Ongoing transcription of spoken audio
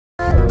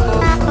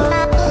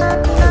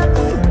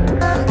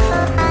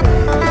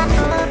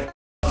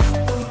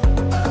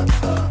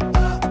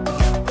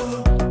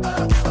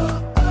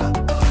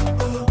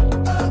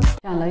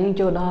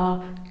ចូលដល់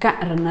ក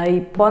រណី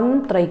ប៉ុន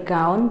ត្រី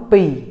កោណ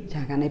2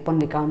ចាករណីប៉ុន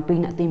ត្រីកោណ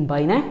2អ្នកទី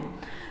8ណា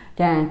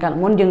ចាកាល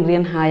មុនយើងរៀ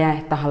នហើយ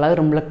តោះឥឡូវ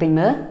រំលឹកតិច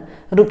មើល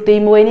រូបទី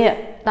1នេះ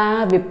តើ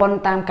វាប៉ុន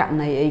តាមករ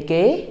ណីអី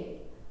គេ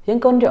យើង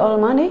កូនយល់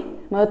មកនេះ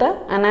មើលទៅ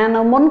អាណា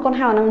នៅមុនកូន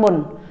ហៅអានឹងមុន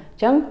អ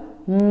ញ្ចឹង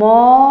ម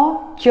ក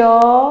ច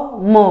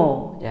មក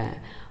ចា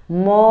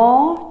ម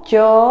កច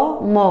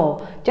មក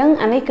អញ្ចឹង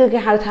អានេះគឺគេ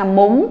ហៅថា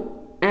មុំ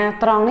អា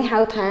ត្រង់នេះហៅ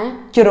ថា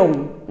ជ្រុង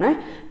ណា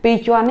ពីរ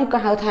ជាន់នេះក៏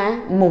ហៅថា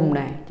មុំ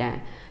ដែរចា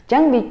អញ្ចឹ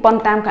ងវាប៉ុន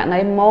តាមករណី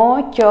មក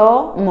ច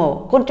មក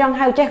កូនចង់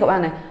ហៅចេះក៏បាន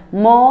ដែរ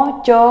មក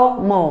ច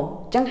មក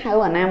អញ្ចឹងហៅ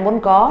អាណាមុន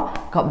ក៏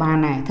បាន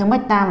ដែរធ្វើម៉េ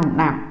ចតាមលំ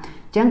ដាប់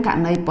អញ្ចឹងករ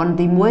ណីប៉ុន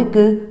ទី1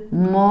គឺ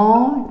ម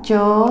កច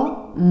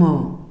ម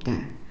កចា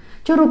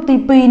ចូលរូបទី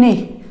2នេះ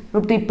រូ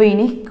បទី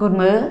2នេះកូន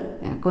មើល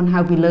កូនហៅ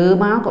ពីលើ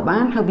មកក៏បា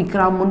នហៅពីក្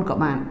រោមមុនក៏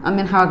បានអត់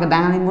មានហៅកណ្ដា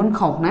លនេះមុន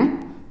ខុសណា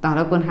តោះដ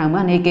ល់កូនហៅមើ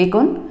លនេះគេ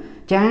កូន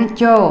ចា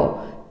ច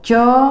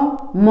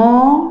ម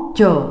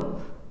ក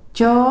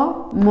ច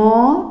ម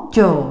កច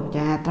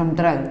ចាត្រឹម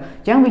ត្រូវអ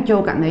ញ្ចឹងវាចូល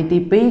ករណីទី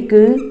2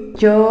គឺ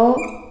ច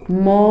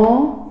មក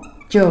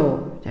ច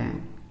ចា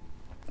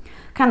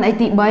ករណី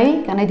ទី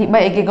3ករណីទី3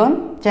អីគេកូន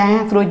ចា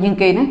ស្រួលជាង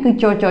គេណាគឺ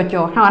ច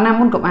ហៅអាណា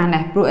មុនក៏បាន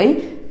ដែរព្រោះអី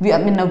វាអ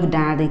ត់មាននៅកណ្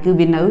ដាលទេគឺ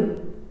វានៅ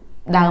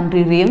ដើម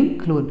រៀង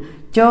ខ្លួន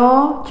ច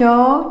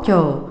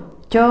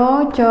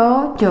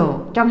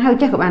ចង់ហៅ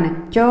ចេះក៏បានដែរ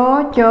ច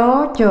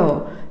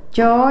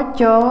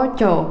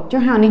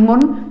ហៅនេះមុ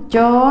នច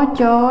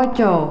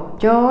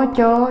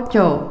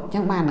ចឹ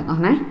ងបានទាំងអ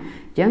ស់ណា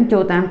ចឹងចូ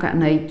លតាមករ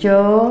ណីច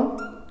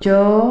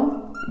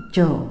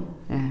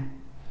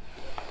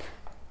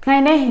ថ្ងៃ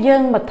នេះយើ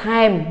ងបន្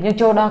ថែមយើង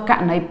ចូលដល់ក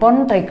រណីប៉ុន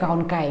ត្រីកោណ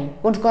កែង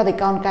កូនស្គាល់ត្រី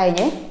កោណកែង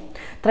ទេ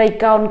ត្រី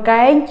កោណ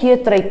កែងជា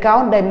ត្រីកោ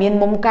ណដែលមាន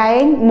មុំកែ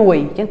ងមួយ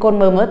អញ្ចឹងកូន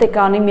មើលត្រី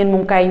កោណនេះមាន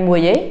មុំកែងមួយ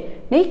ទេ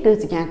នេះគឺ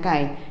សញ្ញាកែ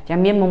ងចាំ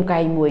មានមុំកែ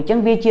ងមួយអញ្ចឹង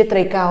វាជាត្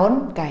រីកោណ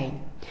កែង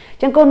អ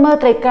ញ្ចឹងកូនមើល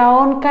ត្រីកោ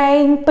ណកែ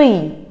ង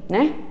2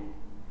ណា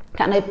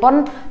ករណីប៉ុន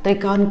ត្រី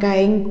កោណកែ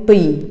ង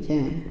2ចា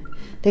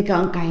ត្រីកោ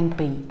ណកែង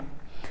2អ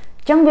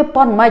ញ្ចឹងវា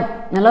ប៉ុនមិន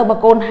ឥឡូវបើ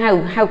កូន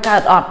ហៅកើ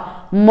តអត់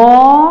ម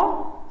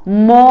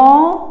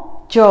ក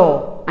ច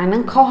អាហ្នឹ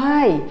ងខុស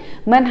ហើយ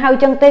មិនហៅ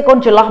ចឹងទេកូន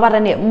ច្រឡោះបាត់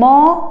ហើយនេះម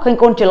កឃើញ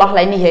កូនច្រឡោះ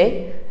ឡៃនេះហេ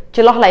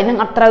ច្រឡោះឡៃហ្នឹង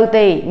អត់ត្រូវ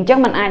ទេអញ្ចឹង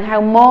មិនអាចហៅ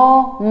ម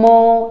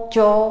កច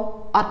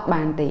អត់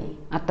បានទេ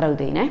អត់ត្រូវ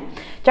ទេណា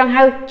ចង់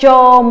ហៅច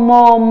ម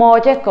ក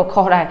ចេះក៏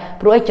ខុសដែរ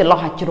ព្រោះឯច្រឡោះ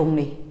អាជ្រុង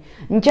នេះ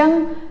អញ្ចឹង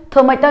ធ្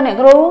វើម៉េចទៅអ្នក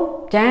គ្រូ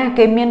ចា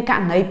គេមានក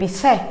រណីពិ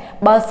សេស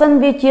បើសិន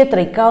វាជាត្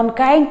រីកោណ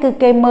កែងគឺ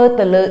គេមើល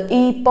ទៅលើ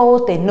អ៊ីប៉ូ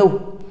តេនុស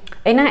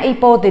ឯណាអ៊ី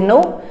ប៉ូតេនុ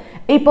ស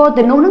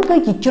ហ្នឹងគឺ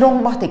ជាជ្រុង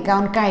របស់ត្រីកោ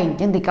ណកែងអញ្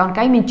ចឹងត្រីកោណ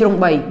កែងមានជ្រុង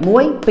3 1 2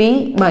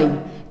 3អ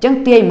ញ្ចឹង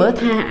ទាយមើល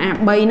ថាអា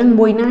3ហ្នឹង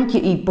មួយណាជា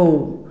អ៊ីប៉ូ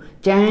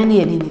ចា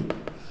នេះ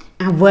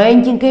អាវែង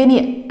ជាងគេ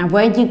នេះអា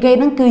វែងជាងគេ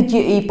ហ្នឹងគឺជា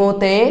អ៊ីប៉ូ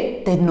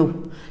តេនុស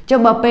ចុះ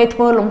បើពេលធ្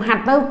វើលំហា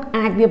ត់ទៅ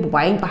អាចវាប្រ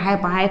វែងប្រហែល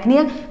គ្នា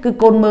គឺ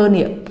កូនមើល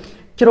នេះ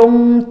ជ្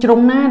រុង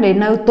ណាដែល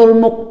នៅទល់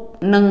មុខ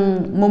នឹង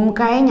មុំ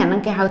កែងអាហ្នឹ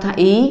ងគេហៅថា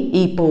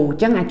អ៊ីប៉ូអ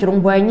ញ្ចឹងអាជ្រុង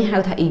វែងនេះហៅ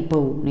ថាអ៊ី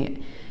ប៉ូនេះ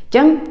អញ្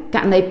ចឹងក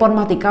រណីប៉ុនម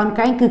កទីកោណ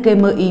កែងគឺគេ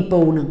មើលអ៊ី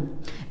ប៉ូហ្នឹង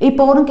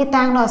គេ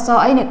តាំងដល់អក្សរ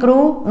អីអ្នកគ្រូ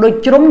ដូច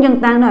ជ្រុងយើង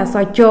តាំងដល់អក្ស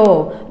រច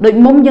ដូច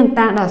មុំយើង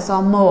តាំងដល់អក្ស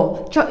រមក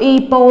ចុះអ៊ី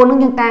ប៉ូហ្នឹង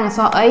យើងតាំងអក្ស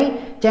រអី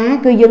ចា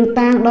គឺយើង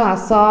តាំងដល់អ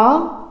ក្សរ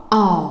អ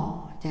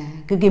ចា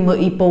គឺគេមើល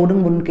អ៊ីប៉ូហ្នឹង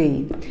មុនគេ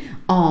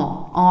អ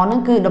ហ្នឹង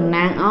គឺតំ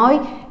ណាងឲ្យ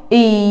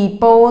អ៊ី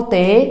ប៉ូ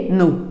តេ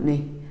នុសនេះ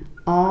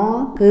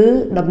គឺ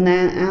តំណា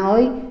ងឲ្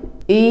យ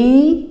អ៊ី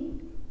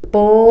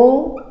ប៉ូ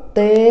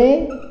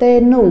តេ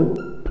នុស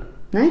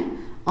ណា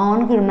ហ្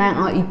នឹងគឺតំណាង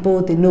ឲ្យអ៊ីប៉ូ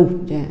តេនុស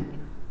ចា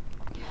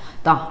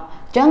តោះ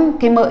អញ្ចឹង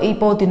គេមើលអ៊ី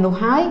ប៉ូតេនុស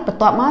ហើយបន្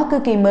ទាប់មកគឺ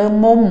គេមើល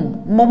មុំ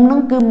ហ្នឹង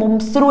គឺមុំ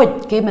ស្រួច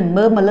គេមិន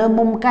មើលមកលើ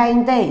មុំកែង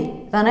ទេ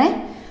តើណា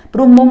ព្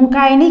រោះមុំ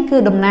កែងនេះគឺ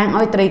តំណាង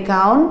ឲ្យត្រី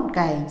កោណ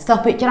កែងសិស្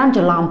សភាគច្រើន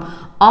ច្រឡំ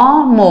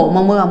មក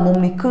មើលអាមុំ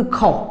នេះគឺ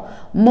ខុស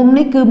មុំ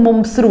នេះគឺមុំ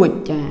ស្រួច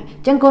ចា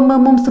អញ្ចឹងកូនមើល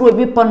មុំស្រួច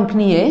វាប៉ុនគ្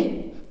នា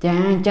ចា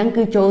អញ្ចឹង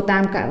គឺចូលតា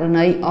មករ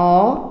ណី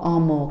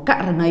មកក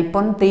រណី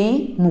ប៉ុនទី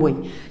1អ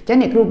ញ្ចឹង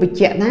អ្នកគ្រូបញ្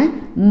ជាក់ណា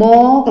ម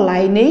កកន្លែ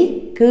ងនេះ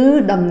គឺ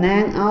តំណា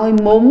ងឲ្យ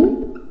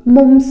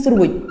មុំស្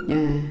រួច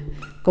ចា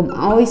កុំ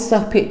ឲ្យសិ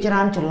ស្សភាគច្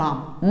រើនច្រឡំ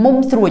មុំ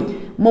ស្រួច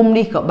មុំ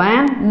នេះក៏បា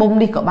ន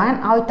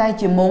ឲ្យតែ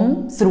ជាមុំ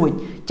ស្រួច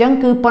អញ្ចឹង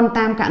គឺប៉ុន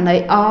តាមករណី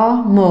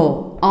ម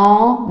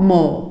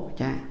ក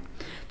ចា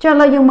ចុះឥ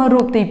ឡូវយើងមើល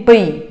រូបទី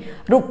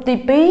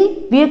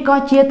2វាក៏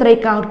ជាត្រី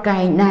កោណកែ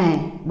ងដែរ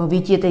បើវា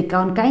ជាត្រី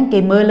កោណកែងគេ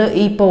មើលលើ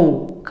អ៊ីប៉ូ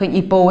ឃើញ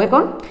អ៊ីប៉ូឯកូ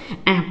ន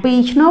អា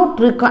2ឆ្នោត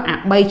ឬក៏អា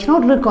3ឆ្នោត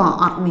ឬក៏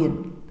អត់មាន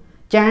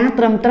ចា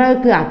ត្រឹមត្រូវ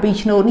គឺអា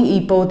2ឆ្នោតនេះអ៊ី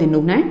ប៉ូតេនុ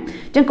សណាអ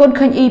ញ្ចឹងកូន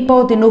ឃើញអ៊ីប៉ូ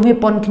តេនុសវា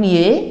ប៉ុនគ្នា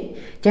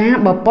ចា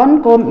បើប៉ុន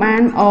កូនបា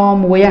ន1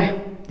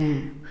ចា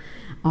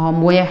1អ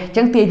ញ្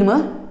ចឹងទាយទៅមើ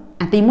ល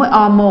អាទី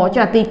1មក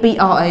ចុះអាទី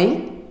2អី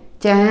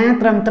ចា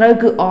ត្រឹមត្រូវ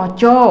គឺ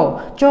ច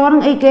នឹ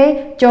ងអីគេ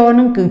ច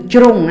នឹងគឺ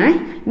ជ្រុងណា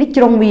នេះ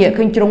ជ្រុងវា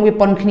ឃើញជ្រុងវា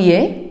ប៉ុនគ្នា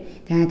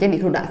ចាអញ្ចឹងនេះ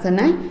គ្រូដាក់សិន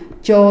ណា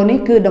ចនេះ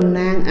គឺតំ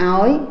ណាង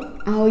ឲ្យ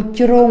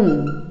ជ្រុង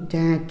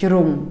ចាជ្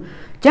រុង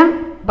អញ្ចឹង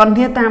ប៉ុន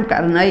គ្នាតាមក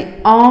រណី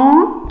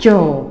ច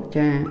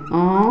ចា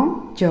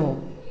ច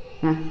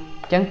ណា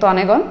អញ្ចឹងតោះ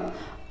នេះកូន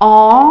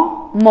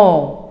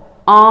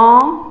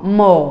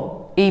mồ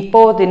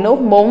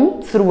hypotenuse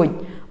mông sủi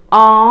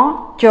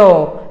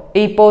chồ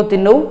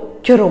hypotenuse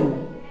trùng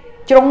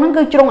nó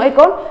cứ trùng ấy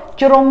con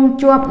trùng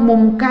chuột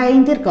mồm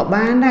cay tiết có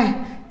ban đây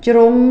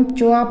trùng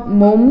chuột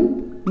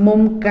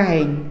mồm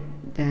cay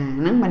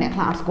nắng mà nè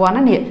khảo qua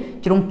nó nè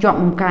trùng chuột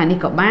mồm cay này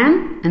có bán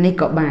anh ấy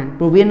có bàn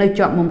pro viên nơi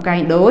chuột mồm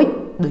cay đối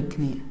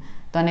kia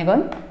toàn này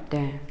con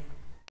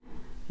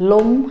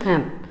lúng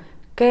hạt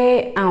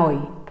kê ỏi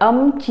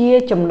ấm chia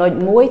chấm nội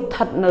muối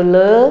thật nở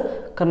lớ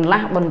cần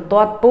lá bần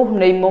toát pú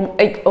này mông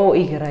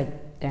XOY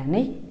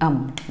này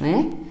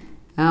nè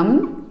ấm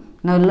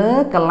nở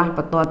lớ cần lá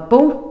bần toát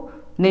pú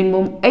này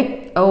mông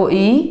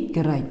XOY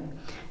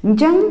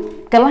chẳng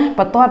cần lá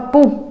bần toát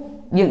pú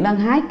dựng đang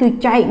hái cứ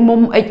chạy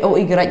mông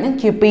XOY nó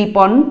chia pi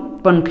pon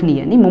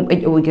khỉa ní mông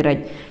XOY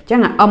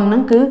chẳng là nó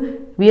cứ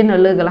viên nở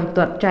lớ cần lá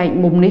toát chạy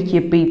mông ní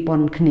chia pi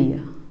pon khỉa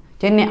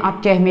cho nên ọt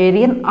trẻ mê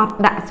riêng ọt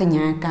đã sinh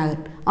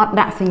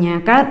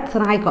nhà cát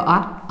sai của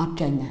ọt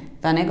trẻ này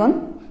ta này con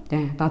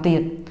tao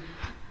tiệt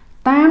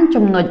tam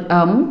chấm nội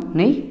ấm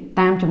ní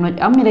tam chấm nội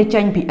ấm như đây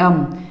tranh bị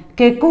ấm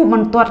kê cú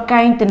bằng toát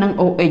canh từ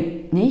năng OX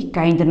ní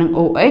canh từ năng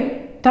OX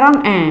trắng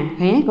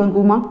thế con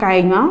cú món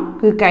canh nó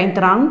cứ canh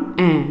trắng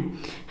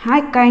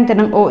hai canh từ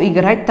năng OY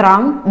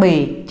trắng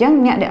bể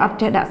chẳng nhẹ để ọt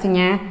trẻ đã sinh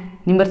nhà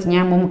nhưng mà sinh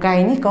nhà mồm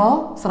canh ní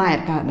có sai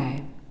cả đây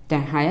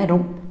hai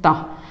đúng tao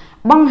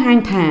bong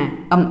hai thả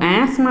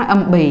á mà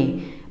bì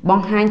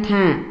bong hai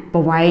thả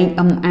bảo vệ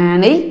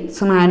ní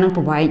mà năng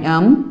bảo vệ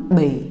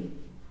bì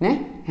nè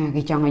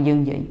cái trong này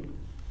dương vậy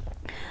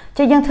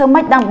chứ dân thơ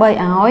mách đang bày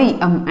ỏi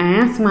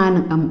á mà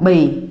năng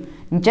bì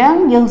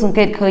chẳng dân dùng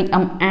kết khơi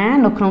á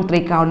nó không tùy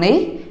cầu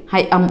ní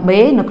hay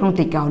bế nó không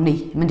tùy cầu ní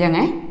mình chẳng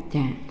ấy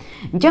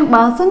chẳng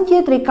bảo sân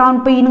chia tùy cầu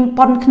bì nâng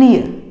pon khnia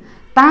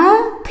tá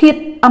thiệt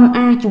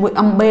á chú bụi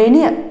bế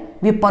nè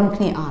vì pon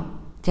khnia ọt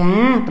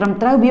trầm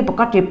trâu vi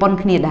bọc chỉ pon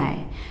khnia đại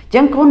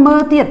chẳng con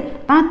mơ tiệt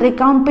ta tây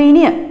con pi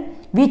nè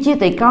vi chia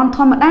tây con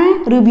thom đá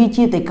rồi vi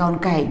chia tây con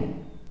cày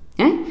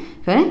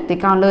thế tây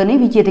con lớn ấy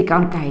vi chia tây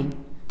con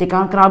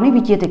cào ấy vi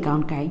chia tây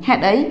con cày hết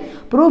đấy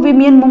pro vi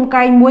miên mông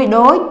cày muối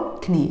đối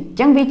thì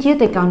chẳng vi chia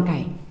tây con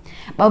cày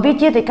bảo vi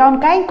chia tây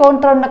con cái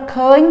con tròn đặc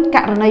khơi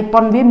cả này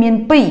pon vi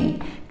miên pi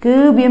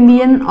cứ vi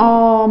miên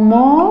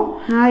mó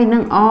hai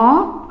năng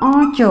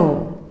trổ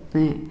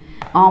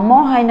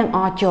mó hai năng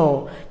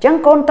trổ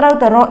chẳng con trâu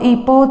tờ ro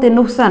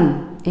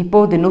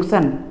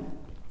hypotenuse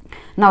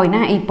nói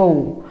na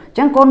ipu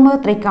chẳng con mơ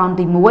tây con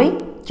thì muối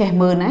che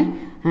mơ nè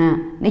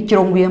ní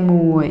trùng vi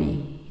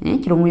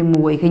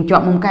mùi khi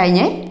chọn mông cay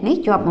nhé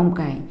ní chọn mông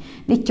cay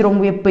ní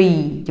trùng vi pi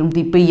trùng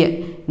thì pi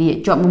vậy nè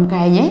chọn mông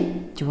cay nhé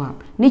chọn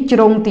ní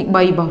trùng thì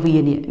bay bảo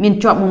vi nè miền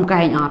chọn mông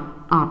cay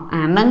ọt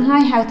nâng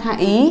hai thà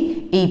ý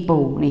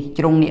ipu nè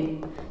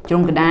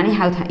trùng cái đá ní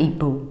hai thà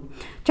ipu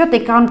cho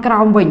tây con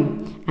cào mình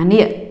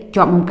nè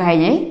chọn mông cay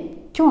nhé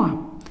chọn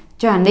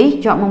cho anh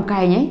đi chọn mông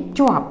cay nhé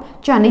chọp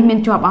cho anh đi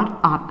miền chọp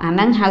ọt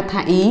năng hao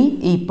thà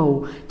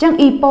ipu chẳng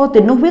ipo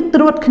từ nó viết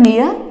truột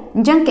khía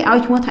chẳng cái ao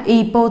chúng ta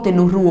ipo từ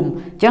nó rùm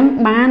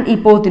chẳng ban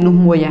ipo từ nó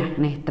mùi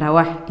này trâu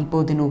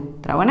ipo từ nó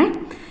trâu nè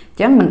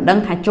chẳng mình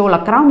đăng thà cho là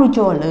cáo nuôi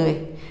cho lời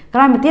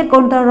cái mà tiết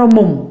con ta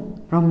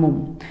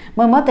rồng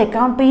mà mới tại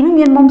con pi nó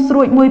miền mông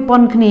sủi mùi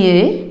pon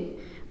khía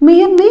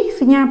miền đi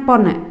sinh nhà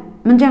pon này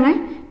mình chẳng ấy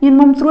miền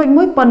mông sủi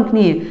mùi pon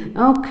khía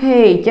ok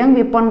chẳng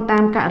vì pon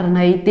tam cả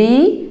này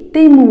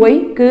tí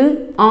muối cứ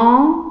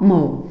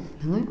mồ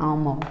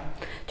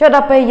cho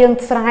đọc bây dân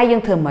sai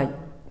dân thường mệnh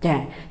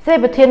sẽ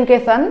bật thiên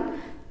kê sẵn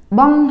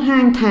bong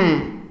hang thả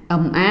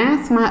á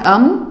mà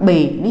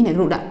bì ní này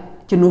rụt đặt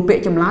chừng nụ bệ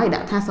chầm lái đã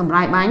tha sầm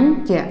rai bánh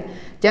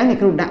chẳng này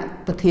rụt đặt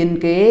bật thiên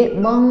kế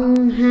bong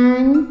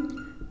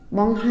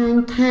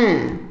hang thả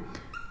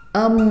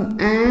á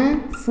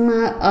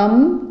mà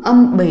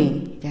bì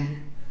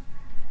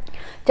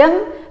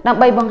chẳng đọc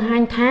bây bằng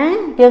 2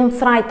 tháng dân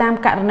sai tam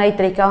cả này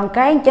tùy con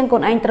cái chẳng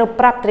còn anh trâu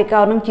prap tùy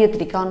con nông chia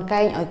tùy con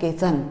cái ở kề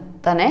dần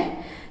ta nè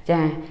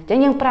chẳng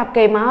nhưng prap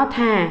kề máu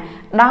thà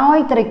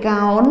đói tùy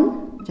con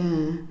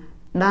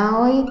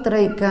nâng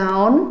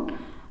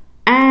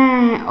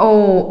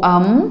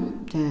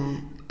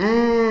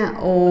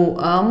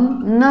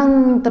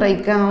tùy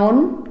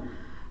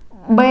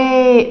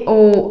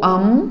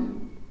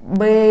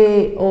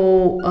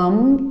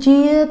con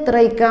chia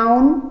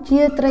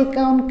tùy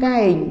con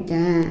cái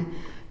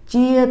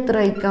chia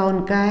tray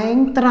con cái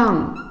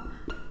tròn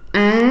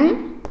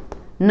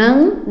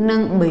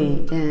nâng bì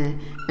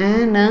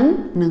nâng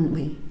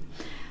bì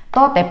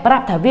to để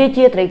prap thả vi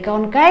chia tray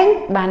con cái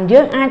bàn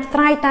dương ai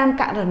sai tam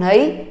cả rồi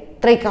đấy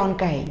tray con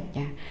cái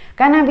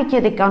nam vi chia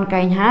tray con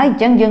cái hái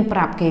chân dương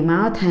prap kề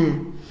máu thà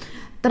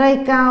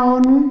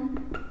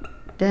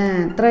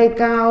tray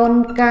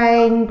con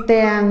cái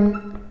tèng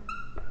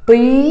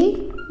pí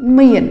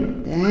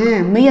miền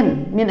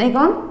ấy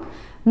con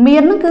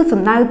miền nó cứ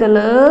sầm đau từ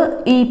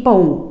lỡ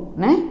ipu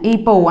nè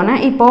ipu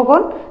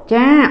con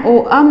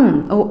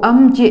ô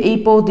âm chia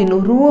ipu thì nó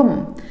rùm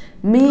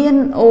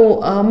miền ô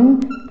âm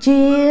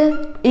chia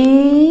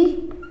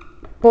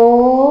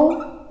ipu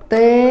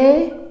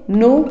tê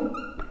nu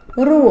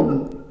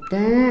rùm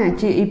ចា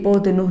ជាអ៊ីប៉ូ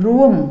តេនូស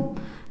រួម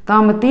ត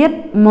មកទៀត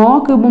មក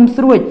គឺមុំ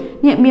ស្រួច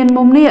នេះមាន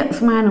មុំនេះ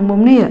ស្មើនឹង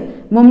មុំ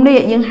នេះ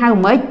យើងហៅ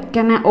មិន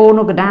កាលណាអូ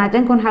នៅកដាអញ្ចឹ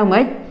ងកូនហៅមិ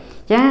ន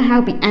ចាហៅ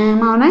ពី A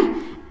មកណា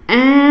A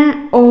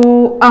O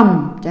M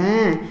ចា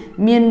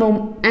មានមុំ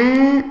A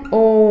O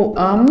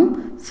M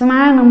ស្មើ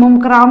នឹងមុំ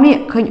ក្រោមនេះ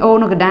ឃើញ O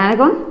នៅកដាហើយ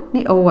កូន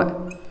នេះ O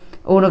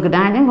អូនៅក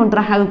ដាអញ្ចឹងកូនត្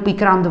រូវហៅពី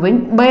ក្រោមទៅវិញ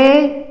B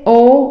O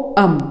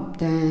M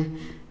ចា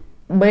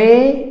B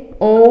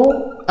O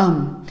M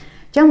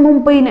ចឹងមុំ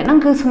ពីរអ្នកហ្នឹង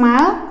គឺស្មើ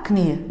គ្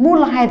នាមូ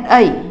លហេតុ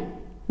អី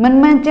មិន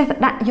មែនចេះតែ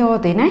ដាក់យក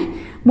ទេណា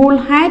មូល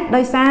ហេតុ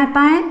ដោយសារ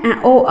តែអា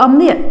OM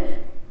នេះ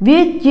វា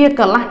ជា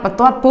កន្លះបន្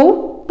ទាត់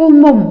ពុះ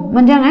មុំ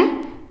មិនចឹងណា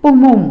ពុះ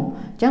មុំ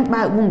ចឹង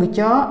បើកវងកញ្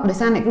ចក់ដោយ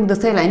សារអ្នកគ្រូទៅ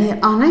សេកន្លែងនេះ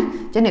អស់ណា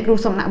ចឹងអ្នកគ្រូ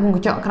សុំដាក់វងក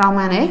ញ្ចក់ក្រោម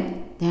មកណា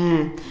ចា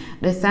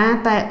ដោយសារ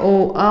តែ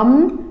OM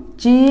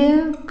ជា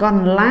ក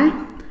ន្លះ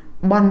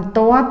បន្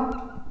ទាត់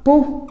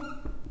ពុះ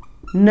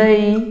នៃ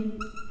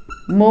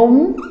មុំ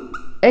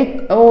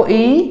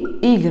XOE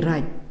Y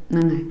ហ្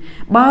នឹងហើយ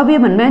បើវា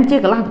មិនមែនជា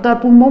កន្លះបន្ទាត់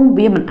ពុះមុំ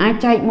វាមិនអាច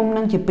ចែកមុំ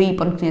នឹងជា2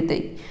ប៉ុនគ្នាទេ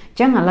អញ្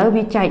ចឹងឥឡូវ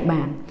វាចែក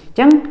បានអញ្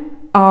ចឹង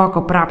អ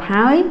ក៏ប្រាប់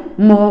ហើយ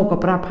មកក៏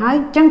ប្រាប់ហើយ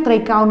អញ្ចឹងត្រី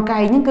កោនកែ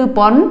ងហ្នឹងគឺ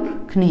ប៉ុន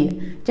គ្នា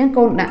អញ្ចឹង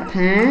កូនដាក់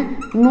ថា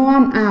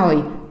នាំឲ្យ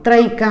ត្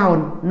រីកោន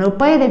នៅ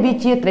ពេលដែលវា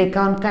ជាត្រី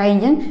កោនកែងអ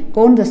ញ្ចឹង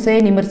កូនសរសេរ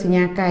និមិត្តសញ្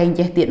ញាកែង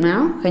ចេះទៀតម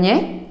កឃើញទេ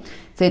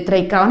សេត្រី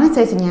កោនណា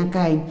សេសញ្ញា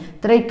កែង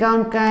ត្រីកោន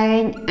កែង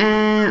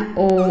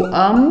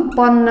AOM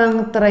ប៉ុននឹង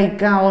ត្រី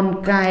កោន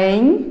កែង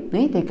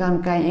នេះត្រីកោន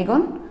កែងអីកូ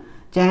ន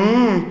ចា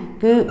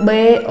គឺ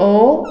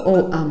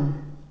BOOM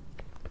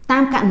តា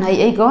មករណី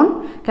អីកូន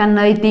ករ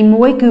ណីទី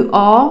1គឺ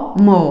O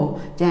ម៉ូ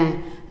ចា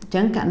អញ្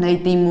ចឹងករណី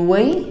ទី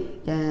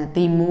1ចា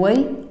ទី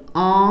1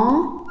 O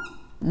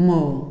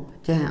ម៉ូ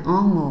ចា O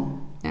ម៉ូ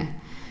ចា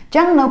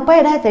ចឹងនៅពេល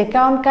ដែលត្រី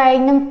កោនកែង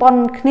នឹងប៉ុន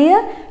គ្នា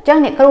ចឹង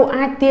អ្នកគ្រូ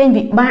អាចទាញ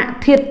វិបាក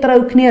ធាតុត្រូវ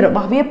គ្នារប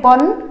ស់វាប៉ុន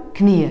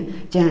គ្នា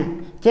ចា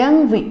ចឹង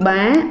វិ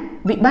បា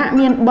ក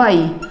មាន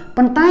3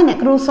ប៉ុន្តែអ្នក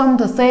គ្រូសុំ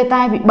សរសេរ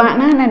តែវិបាក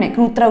ណាអ្នក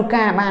គ្រូត្រូវ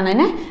ការបានហើយ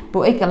ណាពួ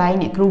កអីកន្លែង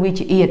អ្នកគ្រូវិជ្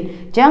ជាអៀត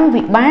ចឹង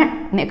វិបាក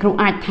អ្នកគ្រូ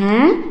អាចថា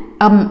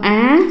MA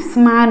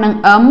ស្មើនឹង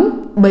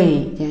MB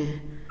ចា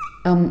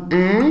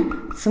MA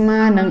ស្មើ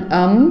នឹង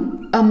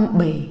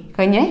MB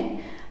ឃើញទេ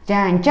ចា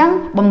អញ្ចឹង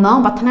បំណង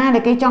ប្រាថ្នាដែ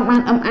លគេចង់បា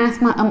ន MA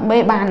ស្មើ MB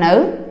បាន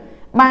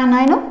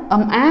ហើយនោះ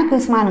MA គឺ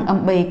ស្មើនឹង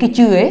MB គេ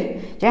ជឿទេ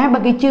ចាបើ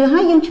គេជឿហើ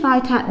យយើងឆ្លើយ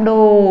ថា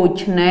ដូ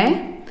ច្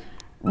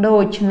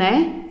នេះ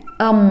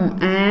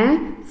MA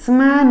ស្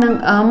មើនឹង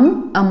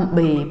MB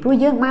ព្រោះ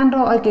យើងបានរ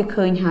កឲ្យគេ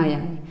ឃើញហើយអ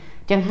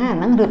ញ្ចឹងហា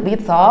ហ្នឹងរបៀប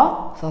ស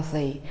រ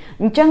សេរ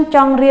អញ្ចឹងច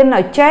ង់រៀន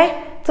ឲ្យចេះ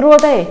ស្រួល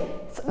ទេ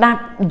ស្ដា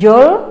ប់យ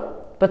ល់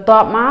បន្ទា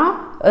ប់មក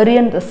រៀ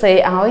នសរសេរ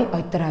ឲ្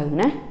យត្រូវ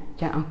ណា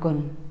ចាអរគុណ